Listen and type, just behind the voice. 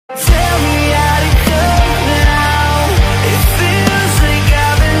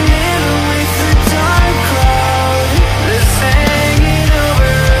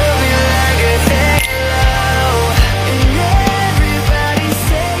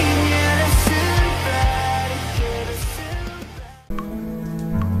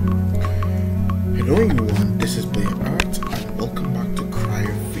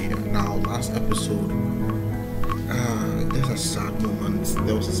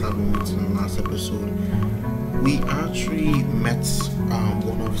haven't met in the last episode, we actually met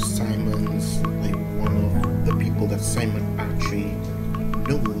one of Simon's, like one of the people that Simon actually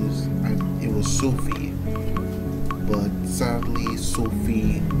knows, and it was Sophie. But sadly,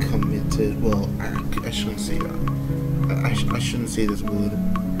 Sophie committed. Well, I shouldn't say that. I shouldn't say this word.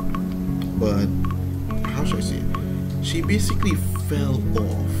 But how should I say it? She basically fell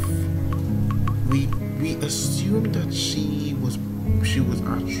off. We assumed that she was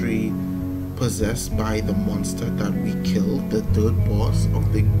actually possessed by the monster that we killed, the third boss of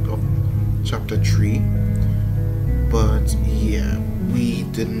chapter 3. But yeah, we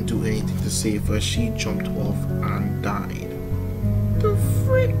didn't do anything to save her. She jumped off and died. The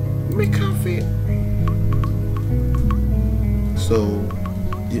frick, McAfee. So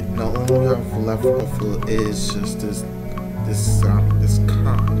now all we have left of her is just this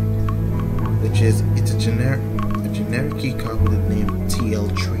card, which is it's a generic key card with the name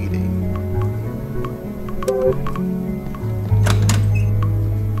TL Trading.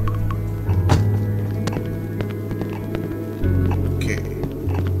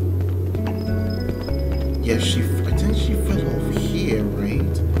 Yeah, I think she fell off here,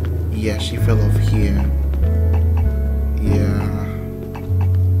 right? Yeah, she fell off here. Yeah.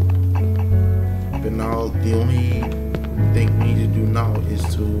 But now the only thing we need to do now is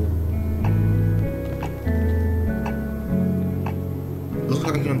to... Looks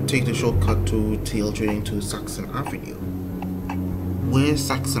like I can take the shortcut to TL Trading to Saxon Avenue. Where's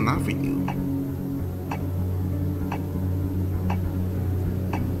Saxon Avenue?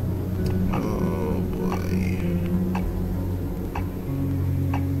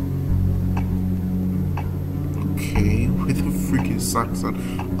 Saxon.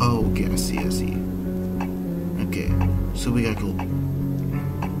 Oh, okay, I see. Okay, so we gotta go.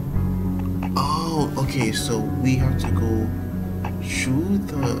 Oh, okay, so we have to go through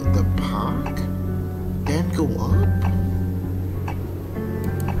the park, then go up.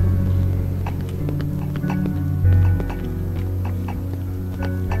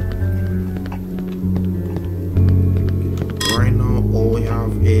 Right now, all we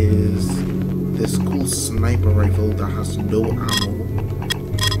have is this cool sniper rifle that has no ammo.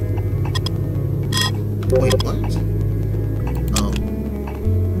 Wait, what? Oh.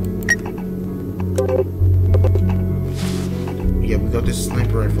 Yeah, we got this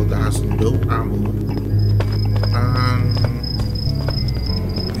sniper rifle that has no ammo. And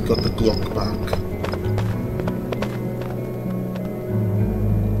we got the Glock back.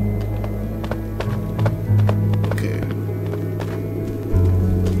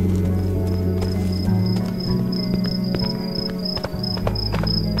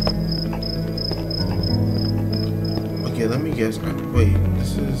 Let me guess. Wait,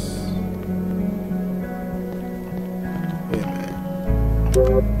 this is... Wait a minute.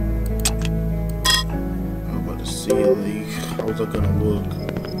 I'm about to see, like, how's that gonna work?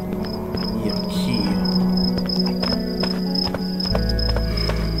 Yeah, key.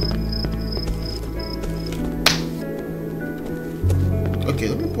 Okay,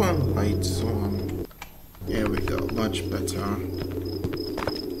 let me put on the lights on. There we go, much better.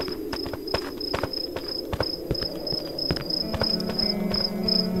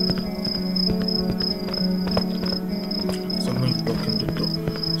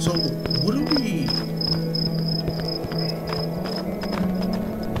 So, what do we...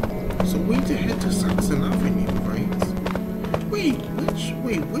 So we need to head to Saxon Avenue, right? Which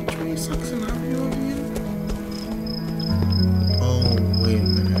way is Saxon Avenue again? Oh, wait a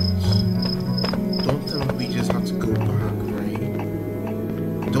minute. Don't tell me we just have to go back, right?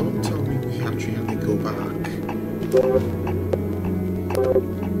 Don't tell me we actually have to go back.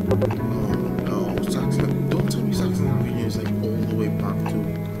 Oh no, Saxon... Don't tell me Saxon Avenue is like all the way back to...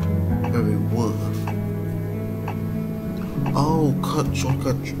 where we were. Oh,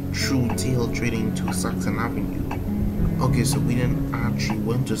 shortcut through TL Trading to Saxon Avenue. Okay, so we didn't actually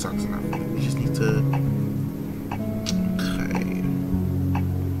went to Saxon Avenue. We just need to... Okay.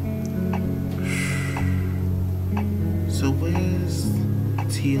 So where's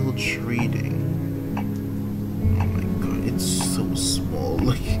TL Trading? Oh my god, it's so small.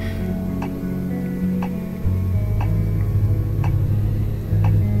 Like...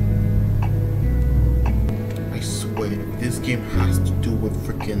 This game has to do with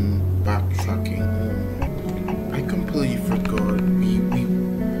freaking backtracking. I completely forgot.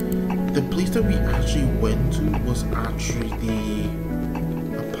 The place that we actually went to was actually the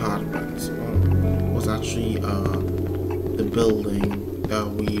apartments. Was actually the building that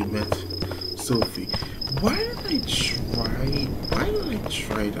we met Sophie. Why did I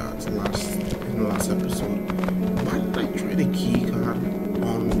try that in the last episode? Why did I try the key card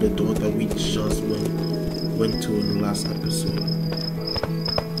on the door that we just went to in the last episode.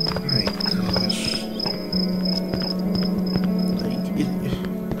 My gosh. Like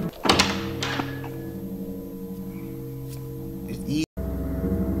it's easy.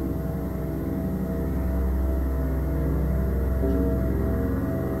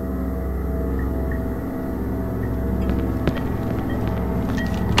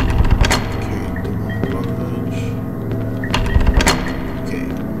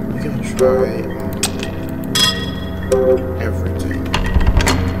 Try everything.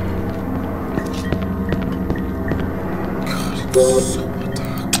 God, it's so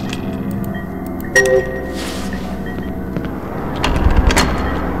dark.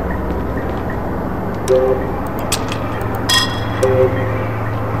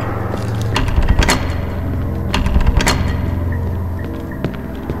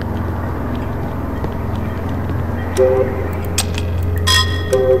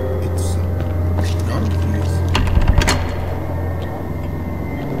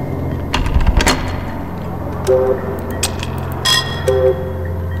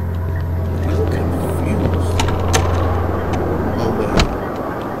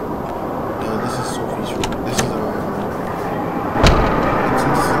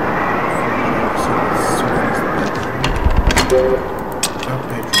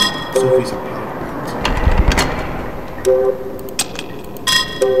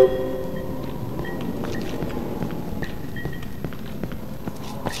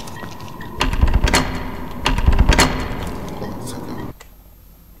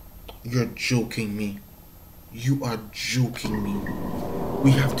 You're joking me. You are joking me.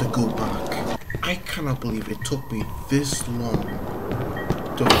 We have to go back. I cannot believe it took me this long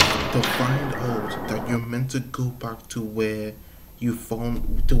to find out that you're meant to go back to where you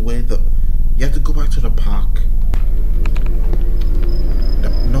found, to where you have to go back to the park.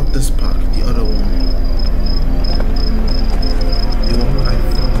 Not this park, the other one. The one I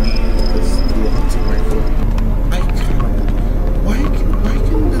found this hunting rifle. I cannot. Why can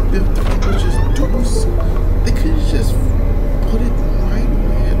the people just do this? They could just put it right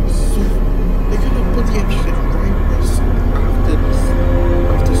where, so they could have put the shit right where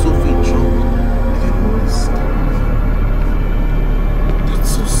after Sophie jumped. They could only stop. That's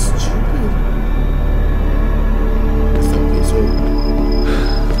so stupid. It's okay, so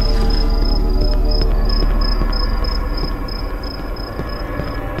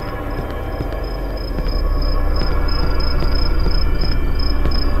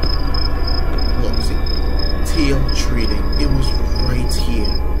trading. It was right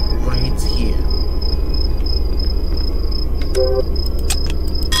here. Right here.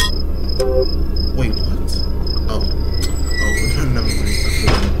 Wait, what? Oh, never mind.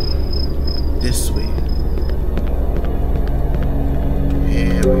 This way.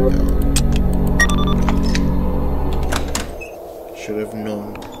 Here we go. Should have known.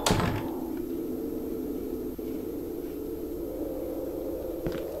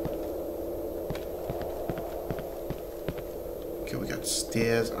 Okay, we got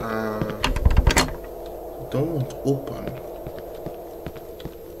stairs. Don't open.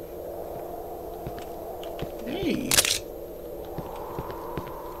 Hey.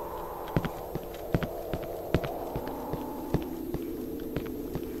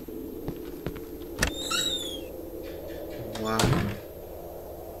 Wow.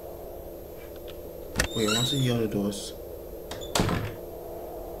 Wait, what's in the other doors?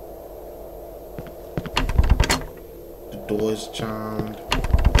 Door is jammed.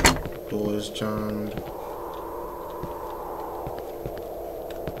 Door is jammed.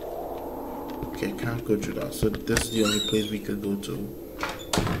 Okay, can't go through that. So this is the only place we could go to.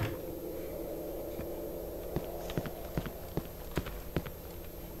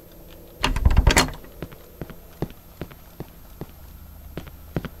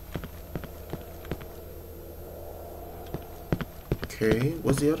 Okay,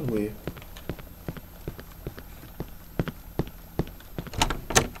 what's the other way?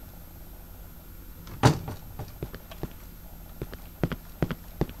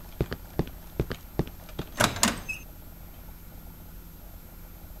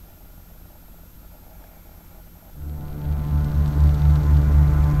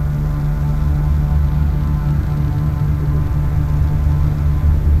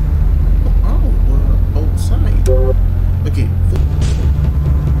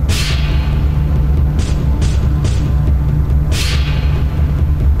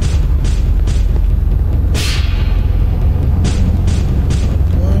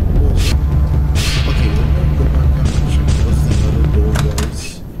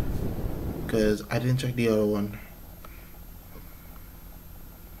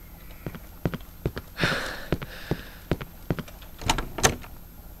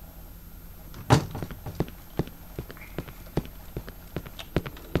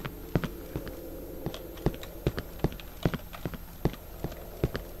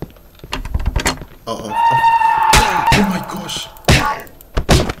 Oh my gosh.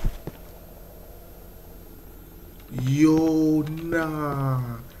 Yo,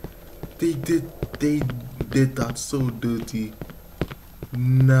 nah. They did that so dirty.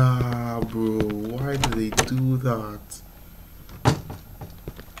 Nah, bro. Why did they do that?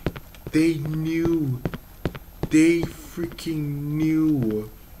 They knew. They freaking knew.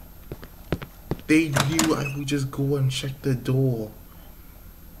 They knew I would just go and check the door.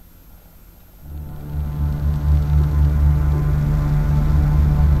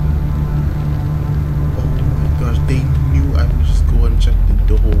 Oh my gosh, they knew I would just go and check the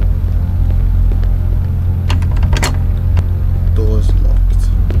door. Door's locked.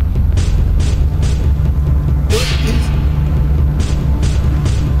 What is...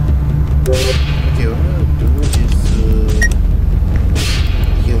 Okay, what I'm gonna do is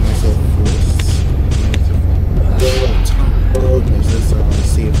heal myself first. Oh, thank goodness, this is a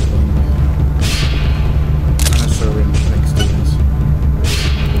safe one, man. And a syringe next to this.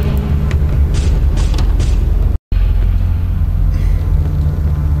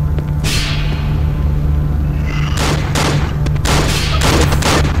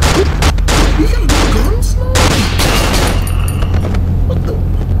 We got guns now? What the?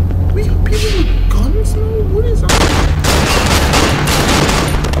 We got people with guns now? What is that?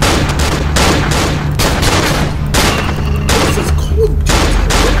 This is Call of Duty.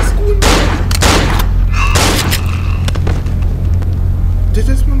 What is going on? Did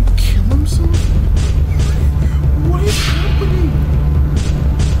this man kill himself? What is happening?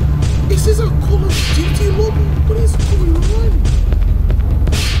 Is this a Call of Duty lobby? What is going on?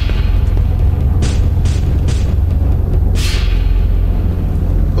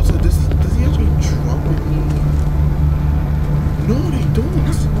 Also, does he actually drop it? No, they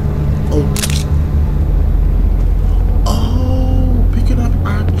don't. Oh. Oh, picking up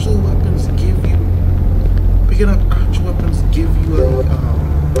actual weapons give you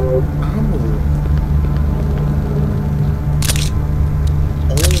ammo.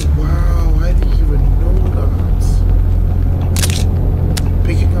 Oh wow, I didn't even know that.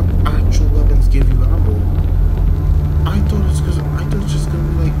 Picking up actual weapons give you ammo. I thought it's just gonna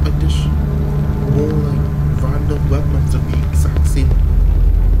be like more like random weapons of the exact same.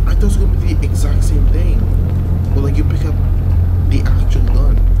 I thought it was gonna be the exact same thing. But like you pick up the actual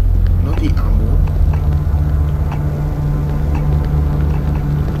gun, not the ammo.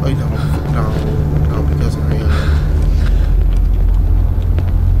 Like now because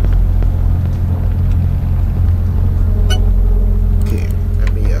okay, let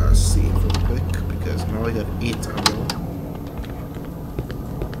me see real quick because now I got 8 ammo.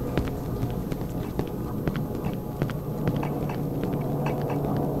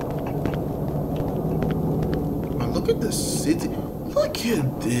 Man, look at the city. Look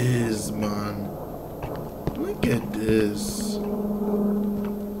at this, man. Look at this.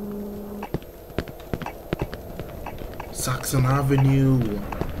 Saxon Avenue.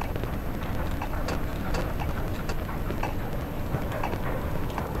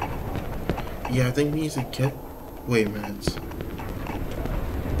 Yeah, I think we need to get... Wait a minute.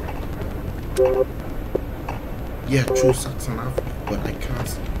 Yeah, true Saxon Avenue, but I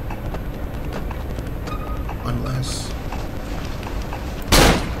can't... Unless...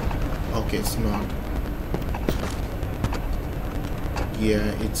 Okay, it's not.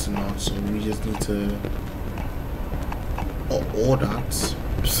 Yeah, it's not, so we just need to... Or that.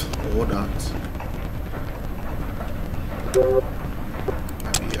 Or that.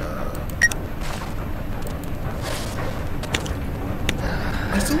 Maybe,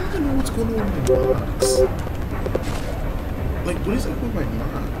 I still want to know what's going on with my marks. Like, what is up with my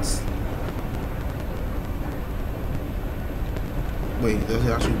marks? Wait, does it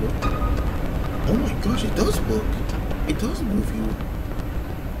actually work? Oh my gosh, it does work. It does move you.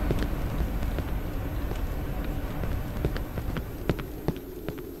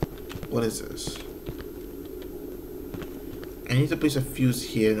 What is this? I need to place a fuse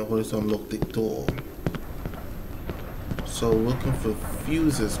here in order to unlock the door. So looking for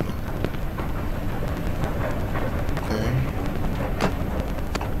fuses now. Okay.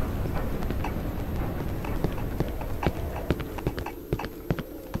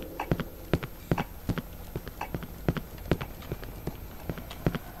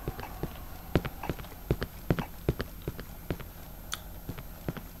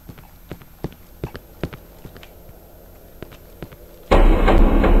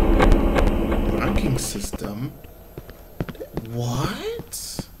 System.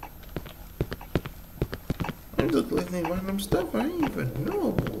 What? I look like they random stuff I didn't even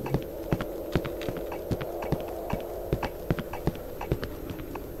know.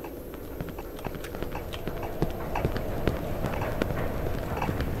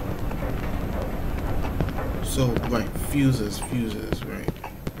 So right, fuses, right.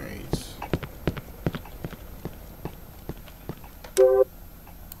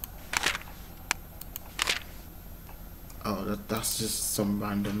 Oh, that's just some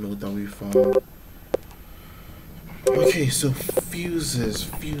random note that we found. Okay, so fuses.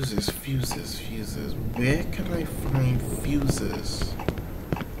 Where can I find fuses?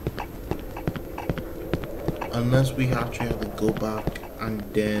 Unless we actually have to go back and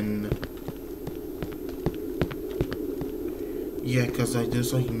then... Yeah, because I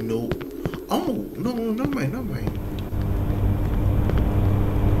just like no... Oh, no, not mine.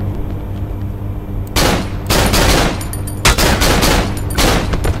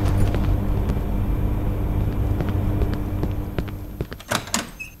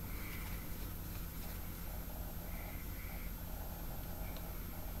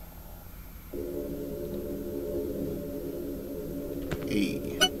 Hey.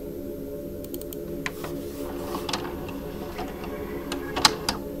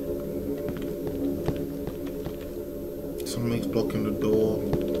 Something's blocking the door.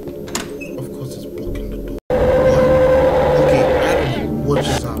 Of course it's blocking the door. What?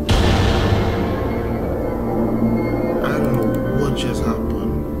 Okay, I don't know what just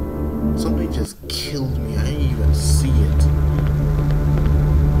happened. Something just killed me. I didn't even see it.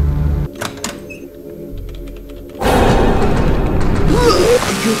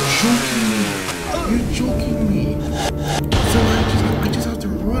 You're joking me. So I just have to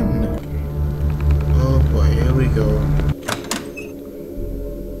run. Oh boy, here we go.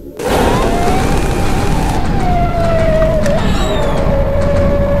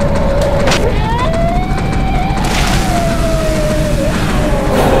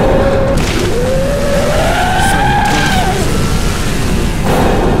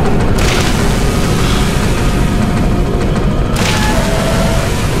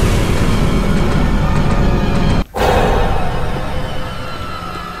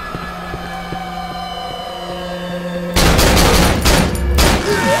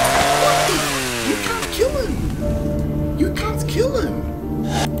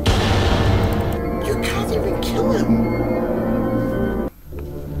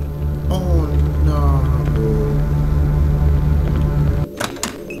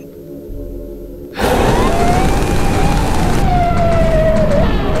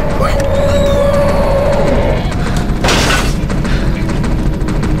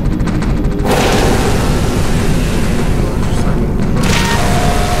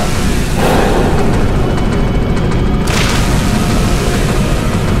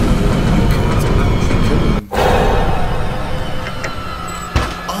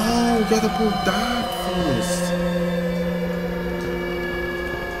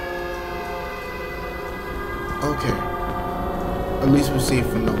 Okay. At least we're safe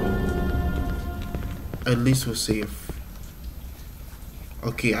for now. At least we're safe.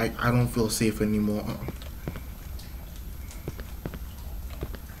 Okay, I don't feel safe anymore.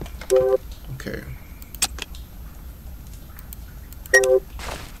 Okay.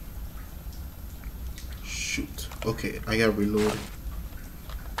 Shoot. Okay, I gotta reload.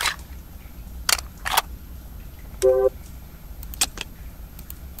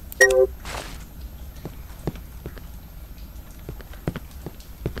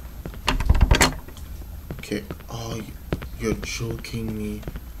 Okay. Oh, you're joking me.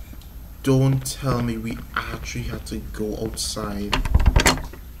 Don't tell me we actually had to go outside.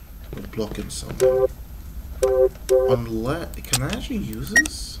 We're blocking something. Unless, can I actually use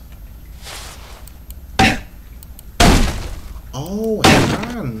this? Oh, I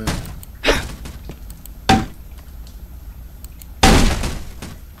can.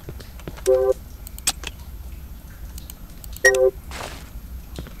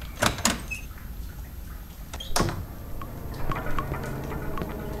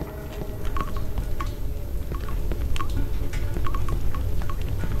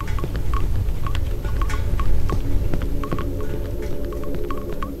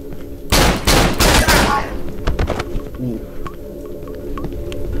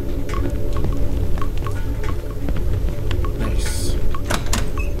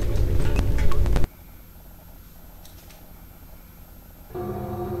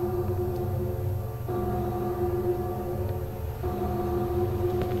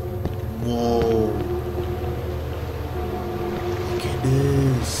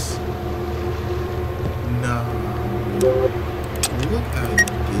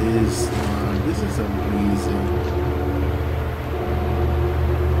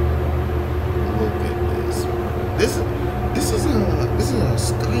 This is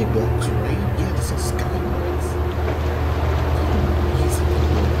a skybox, right? Yeah, this is a skybox.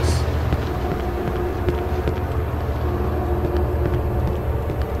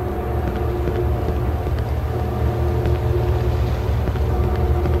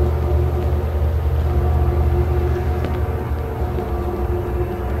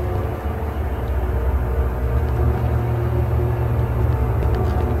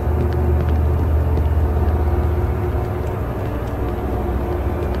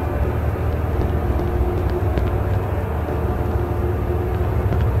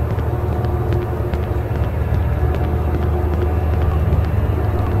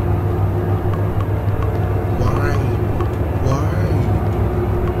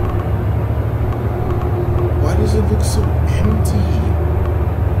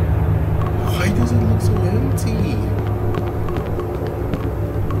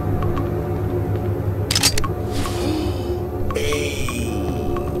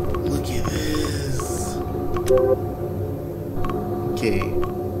 Okay,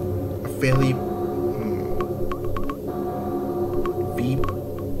 a fairly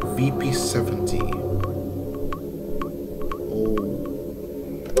VP70. Oh,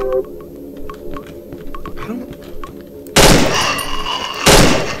 I don't.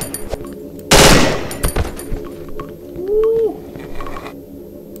 Woo.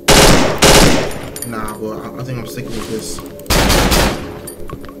 Nah, but I think I'm sticking with this.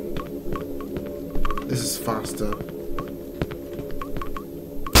 This is faster.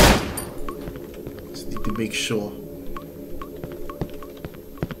 Just need to make sure.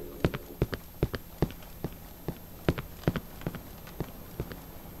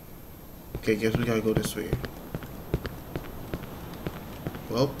 Okay, guess we gotta go this way.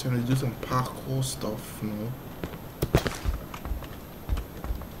 Well, time to do some parkour stuff, you know.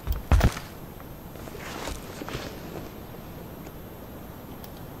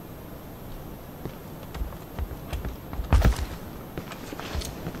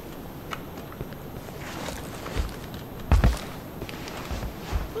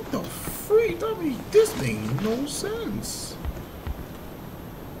 What the freak? This made no sense.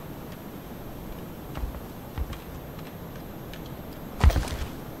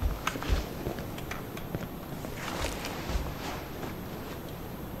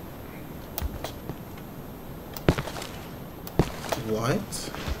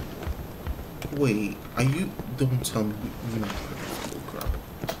 What? Wait, are you? Don't tell me you're not bull crap.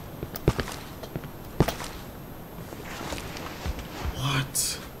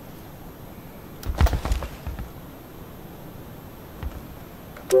 What?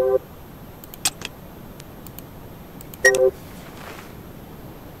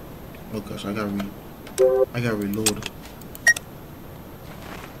 Oh gosh, I gotta reload.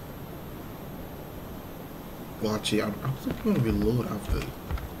 Watch it. I'm still gonna reload after.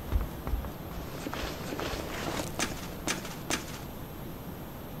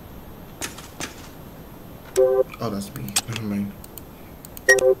 Oh, that's me. Never mind.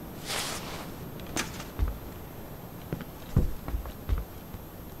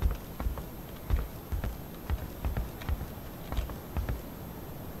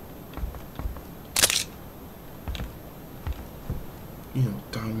 You know,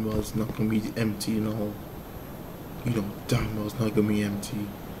 damn well it's not gonna be empty, you know. You know, damn well it's not gonna be empty.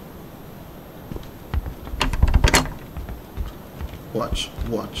 Watch,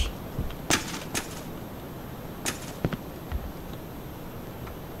 watch.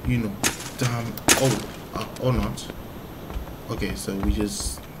 You know, damn. Oh, or not. Okay, so we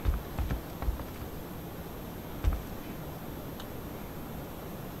just.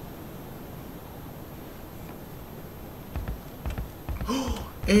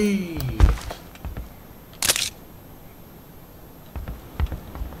 Hey.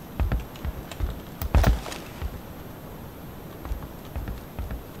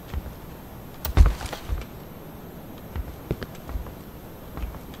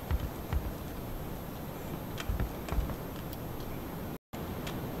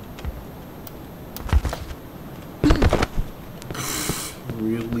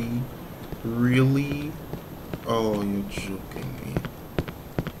 Really? Really? Oh, you're joking me.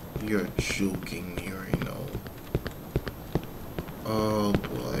 You're joking me right now. Oh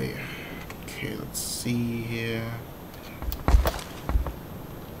boy. Okay, let's see here.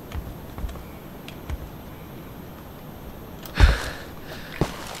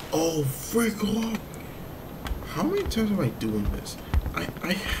 Oh, freak off! How many times am I doing this?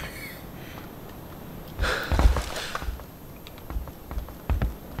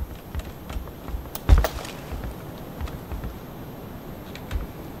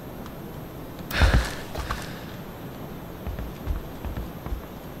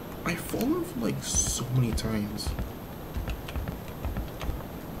 I've fallen for like so many times.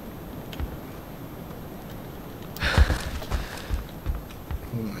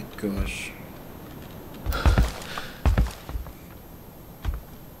 Oh my gosh.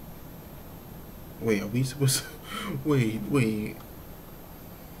 Wait, are we supposed to... Wait.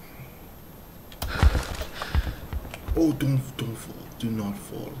 Oh, don't fall. Do not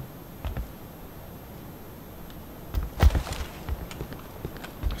fall.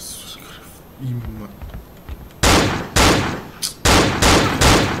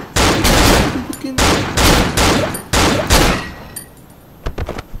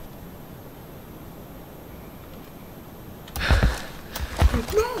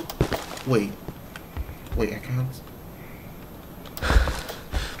 No! Wait, I can't.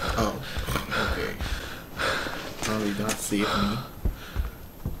 Oh, okay. Probably that saved me.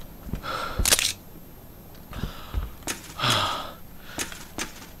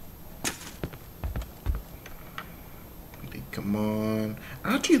 come on.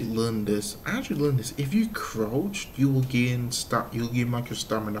 I actually learned this. If you crouch, you will gain you'll gain back your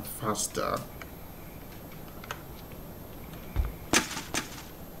stamina faster.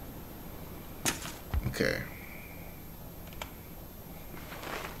 Okay.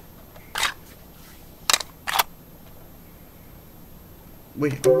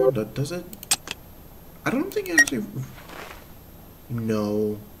 Wait, I wonder, does it? I don't think it actually.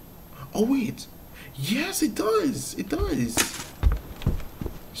 No. Oh wait. Yes, it does. It does.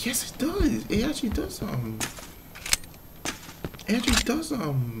 Yes, it does. It actually does. It actually does.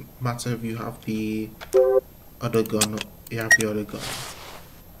 Matter if you have the other gun. You have the other gun.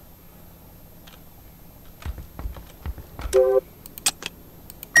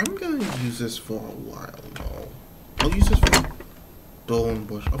 I'm gonna use this for a while now. I'll use this for. Don't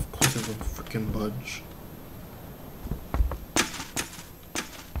budge. Of course, it won't freaking budge.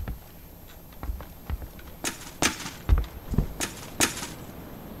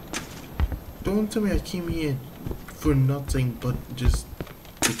 Don't tell me I came here for nothing but just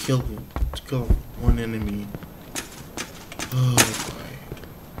to kill one enemy. Oh boy.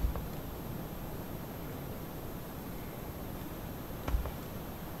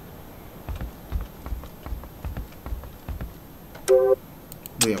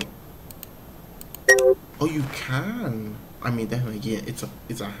 Wait. Oh, you can. I mean, then again, it's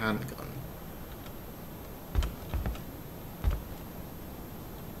a handgun.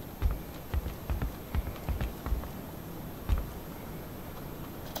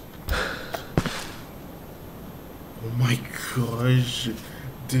 Oh my gosh,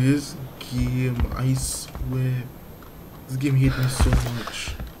 this game, I swear, this game hates me so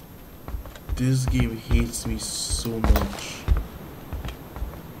much. This game hates me so much.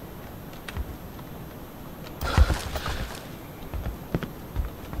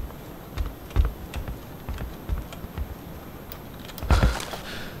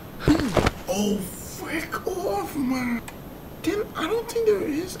 Oh, frick off, man. Then I don't think there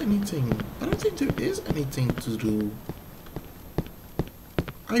is anything. I don't think there is anything to do.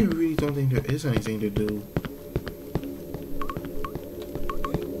 I really don't think there is anything to do.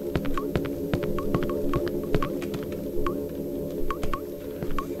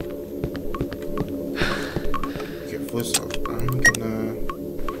 Okay, first off, I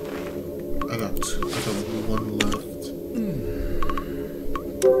got one left.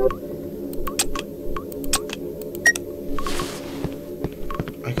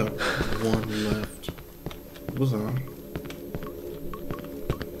 I got one left. What's that?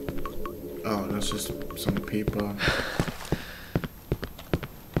 Oh, that's just some paper.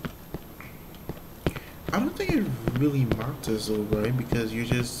 I don't think it really matters though, right? Because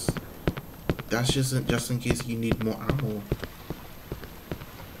that's just in case you need more ammo.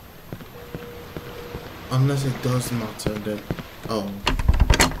 Unless it does matter that, oh,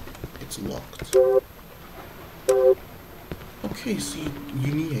 it's locked. Okay, so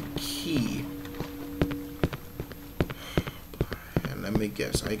you need a key. And let me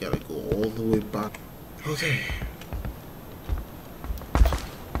guess, I gotta go all the way back. Okay.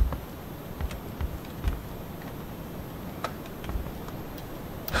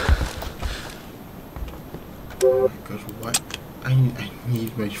 Oh my gosh, what? I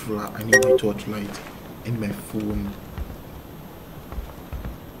need my I need my torchlight and my phone.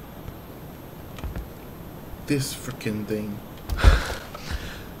 This freaking thing.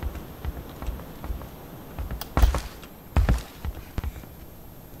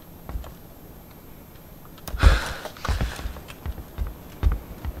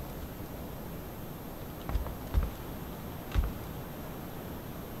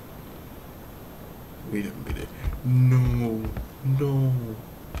 Wait a minute. No. No.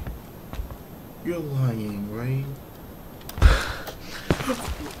 You're lying, right?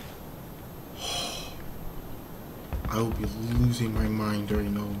 I will be losing my mind right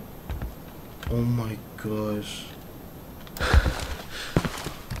now. Oh my gosh.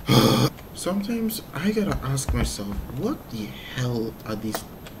 Sometimes I gotta ask myself, what the hell are these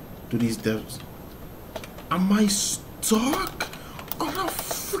devs? Am I stuck on a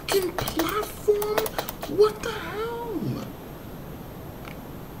freaking platform? What the hell?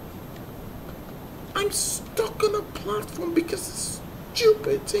 I'm stuck on a platform because this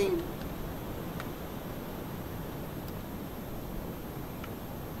stupid thing.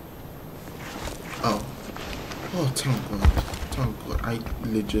 Oh, thank God. Thank God. I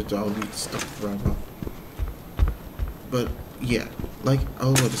legit, I'll be stuck forever. But, yeah. Like, I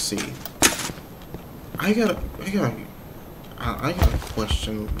was about to say. I got a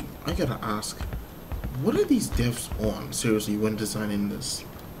question. I gotta ask. What are these devs on? Seriously, when designing this?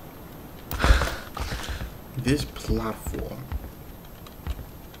 this platform.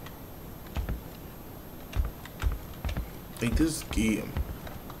 Like this game.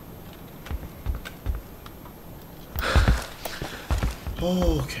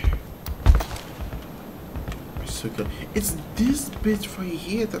 Oh, okay. So good. It's this bit right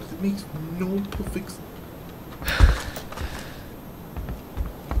here that makes no perfect.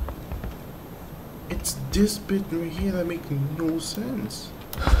 It's this bit right here that makes no sense.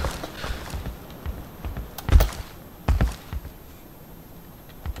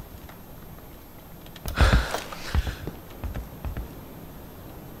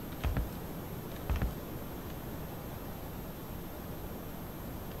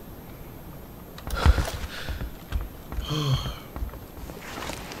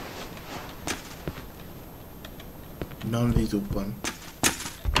 None of these open.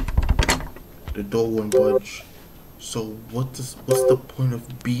 The door won't budge. So what's the point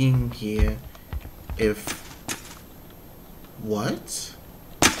of being here if what?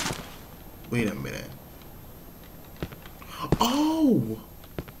 Wait a minute. Oh!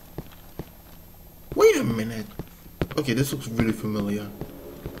 Wait a minute. Okay, this looks really familiar.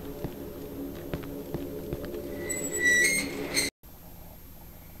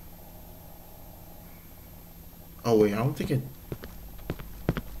 Oh wait, I don't think it.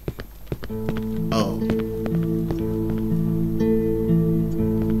 Oh.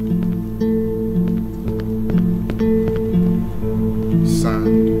 Sand.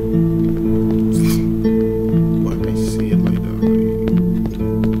 Why did I say it like that?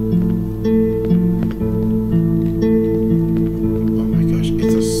 Oh my gosh,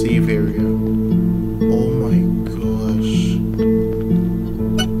 it's a safe area. Oh my gosh.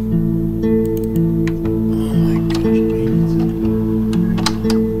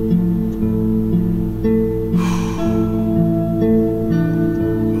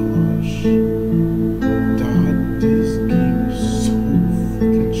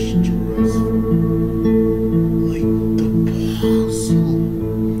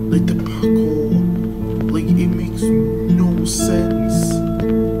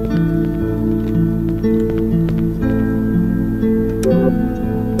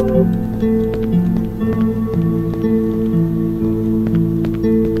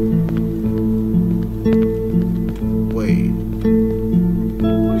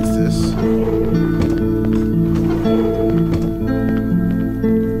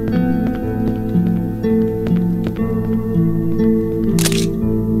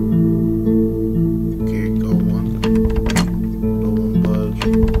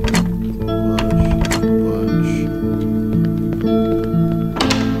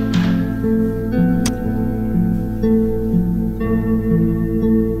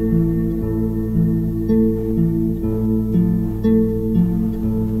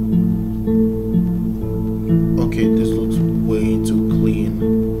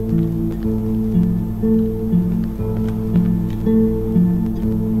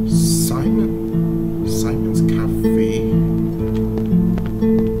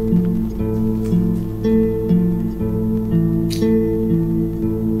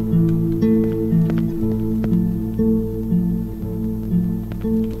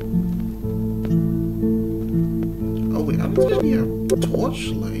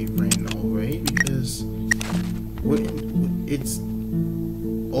 Torchlight right now, right? Because it's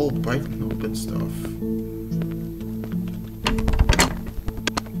all brightened up and stuff.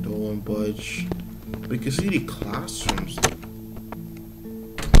 Don't budge. We can see the classrooms.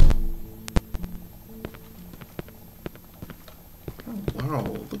 Oh wow,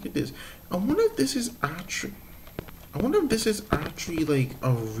 look at this. I wonder if this is actually like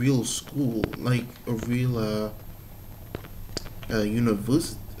a real school, like a real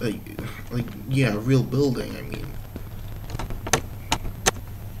university, like yeah, a real building. I mean,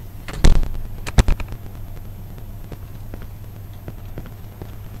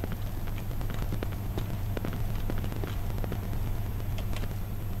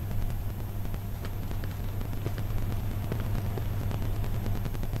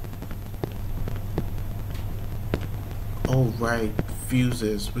 oh right,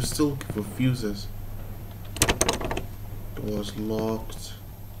 fuses. We're still looking for fuses. Door's locked.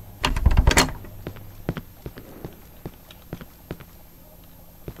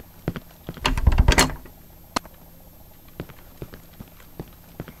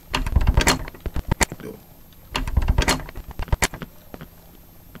 No.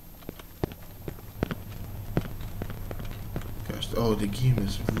 Gosh, oh, the game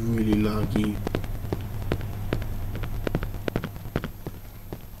is really laggy.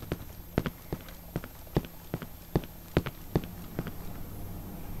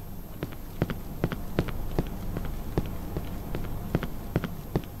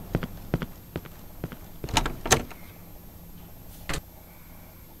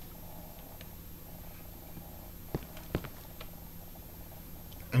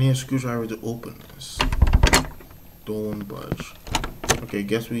 need a screwdriver to open this. Don't budge. Okay,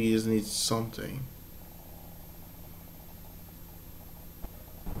 guess we just need something.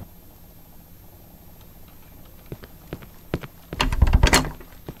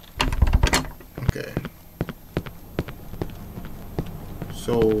 Okay.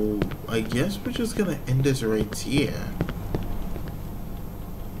 So I guess we're just gonna end this right here.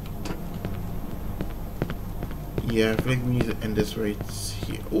 Yeah, I feel like we need to end this right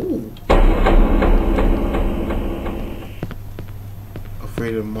here. Ooh.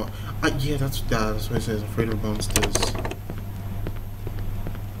 Afraid of yeah, that's what it says. Afraid of monsters.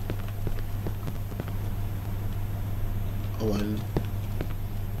 Oh,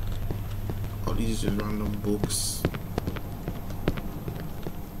 oh, these are just random books.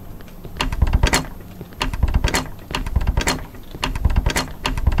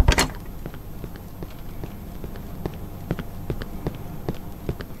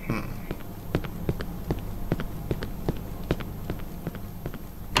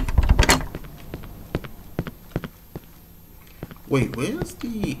 Wait, where's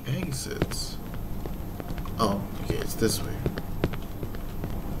the exits? Oh, okay, it's this way.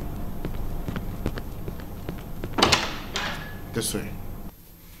 This way.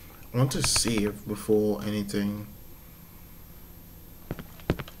 I want to save before anything.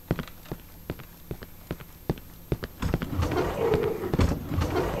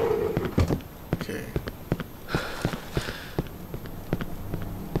 Okay.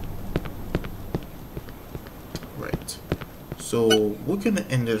 Right. So we're gonna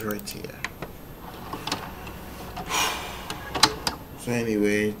end it right here. So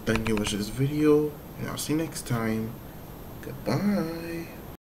anyway, thank you for watching this video, and I'll see you next time. Goodbye.